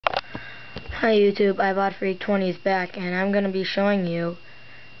Hi YouTube, iBotFreak20 is back, and I'm going to be showing you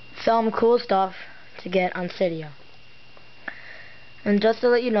some cool stuff to get on Cydia. And just to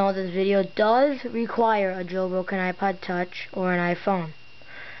let you know, this video does require a jailbroken iPod Touch or an iPhone.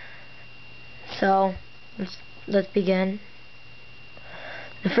 So, let's begin.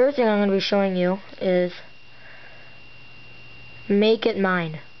 The first thing I'm going to be showing you is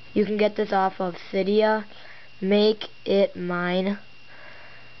MakeItMine. You can get this off of Cydia, MakeItMine.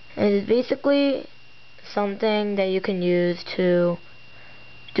 And it's basically something that you can use to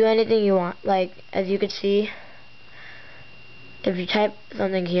do anything you want. Like, as you can see, if you type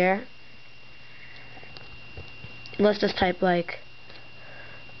something here, let's just type like,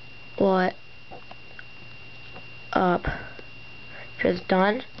 what up, press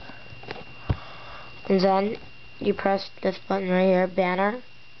done, and then you press this button right here, banner.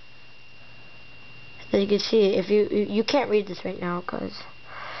 As you can see, if you can't read this right now,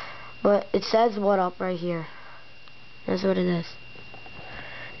 but it says what up right here. That's what it is.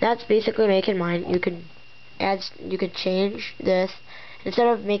 That's basically MakeItMine. You could change this. Instead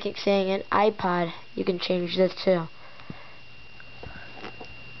of saying an iPod, you can change this too.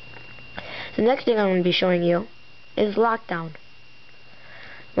 The next thing I'm going to be showing you is Lockdown.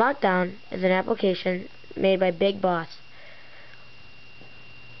 Lockdown is an application made by Big Boss.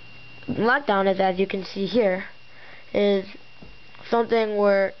 Lockdown is, as you can see here, is something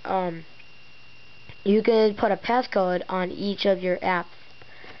where you can put a passcode on each of your apps.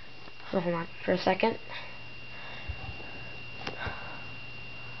 So hold on for a second.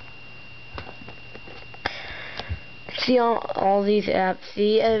 See all these apps.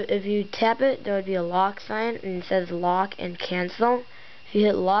 See, if you tap it, there would be a lock sign, and it says lock and cancel. If you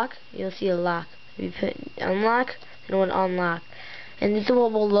hit lock, you'll see a lock. If you hit unlock, then it will unlock. And this is what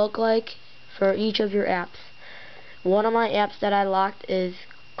it will look like for each of your apps. One of my apps that I locked is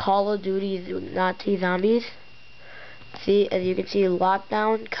Call of Duty Nazi Zombies. See, as you can see,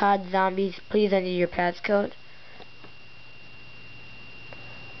 Lockdown, COD Zombies, please enter your passcode.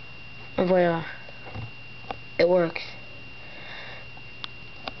 And voila, it works.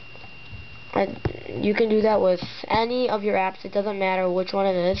 And you can do that with any of your apps, it doesn't matter which one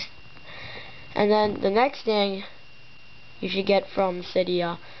it is. And then the next thing you should get from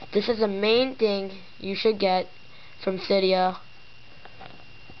Cydia, this is the main thing you should get from Cydia,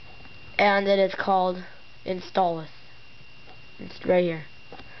 and it is called Installous. It's right here.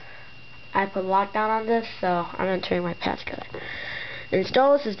 I put lockdown on this, so I'm entering my passcode.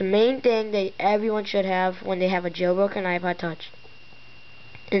 Installous is the main thing that everyone should have when they have a jailbroken iPod Touch.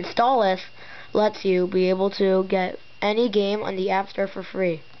 Installous lets you be able to get any game on the App Store for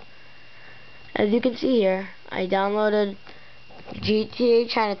free. As you can see here, I downloaded GTA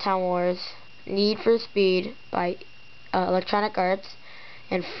Chinatown Wars, Need for Speed by Electronic Arts,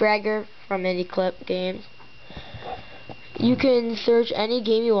 and Fragger from Clip Games. You can search any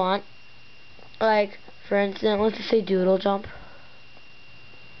game you want, like, for instance, let's just say Doodle Jump.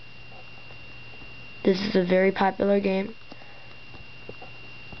 This is a very popular game.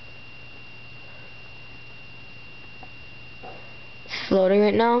 It's loading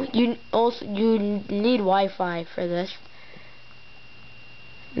right now. You need Wi-Fi for this.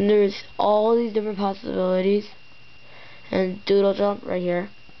 And there's all these different possibilities. And Doodle Jump right here.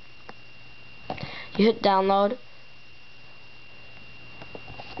 You hit download.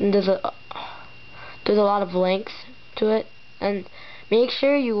 And there's a lot of links to it. And make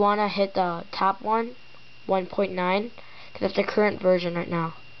sure you wanna hit the top one, 1.9, because that's the current version right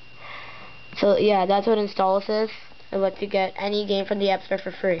now. So yeah, that's what Installous is. It lets you get any game from the App Store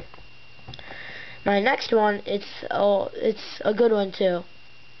for free. My next one, it's a good one too,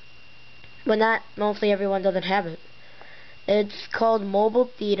 but not mostly everyone doesn't have it. It's called Mobile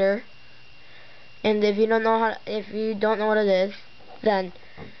Theater, and if you don't know what it is, then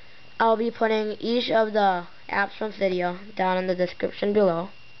I'll be putting each of the apps from Cydia down in the description below.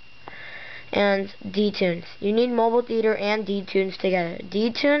 And dTunes. You need Mobile Theater and dTunes together.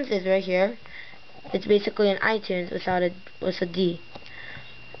 dTunes is right here. It's basically an iTunes with a D.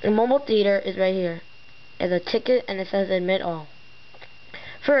 And Mobile Theater is right here. There's a ticket and it says admit all.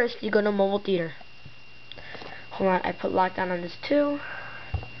 First, you go to Mobile Theater. Hold on, I put lockdown on this too.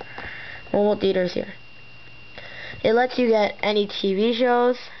 Mobile Theater is here. It lets you get any TV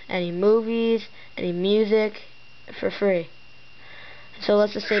shows, any movies, any music for free. So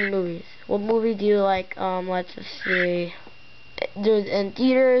let's just say movies. What movie do you like? Let's just see. There's in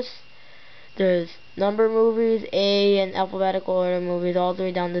theaters. There's number movies, A, and alphabetical order movies, all the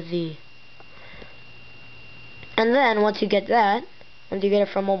way down to Z. And then once you get that, once you get it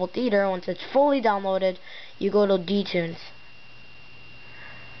from Mobile Theater, once it's fully downloaded, you go to dTunes.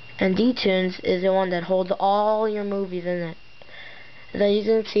 And dTunes is the one that holds all your movies in it. As you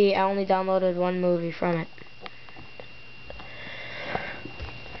can see, I only downloaded one movie from it.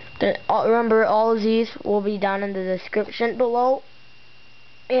 Remember, all of these will be down in the description below.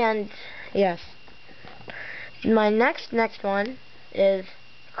 And yes, my next one is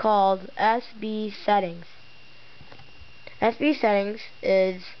called SBSettings. SBSettings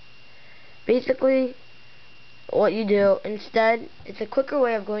is basically what you do. Instead, it's a quicker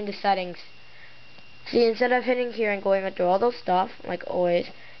way of going to settings. See, instead of hitting here and going through all those stuff, like always,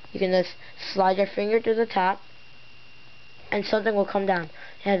 you can just slide your finger to the top, and something will come down.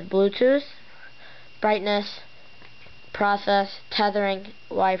 It has Bluetooth, brightness, process, tethering,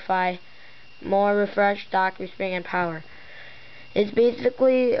 Wi-Fi, more, refresh, dock, respring, and power. It's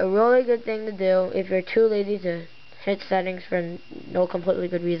basically a really good thing to do if you're too lazy to hit settings for no completely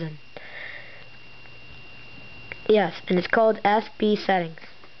good reason. Yes, and it's called SBSettings.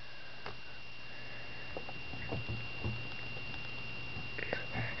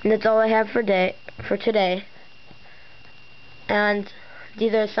 And that's all I have for today. And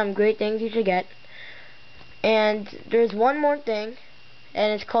these are some great things you should get. And there's one more thing,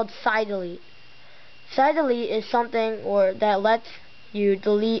 and it's called Cydia Delete. Cydia Delete is something that lets you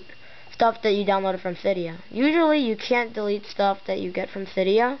delete stuff that you downloaded from Cydia. Usually you can't delete stuff that you get from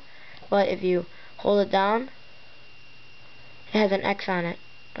Cydia, but if you hold it down, it has an X on it,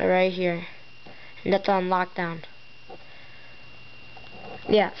 right here, and that's on lockdown.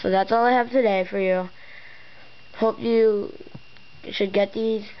 Yeah, so that's all I have today for you. Hope you should get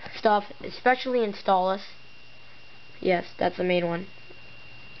these stuff, especially Installous. Yes, that's the main one.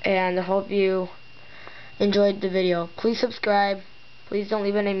 And I hope you enjoyed the video. Please subscribe. Please don't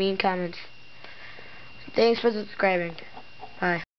leave any mean comments. Thanks for subscribing. Bye.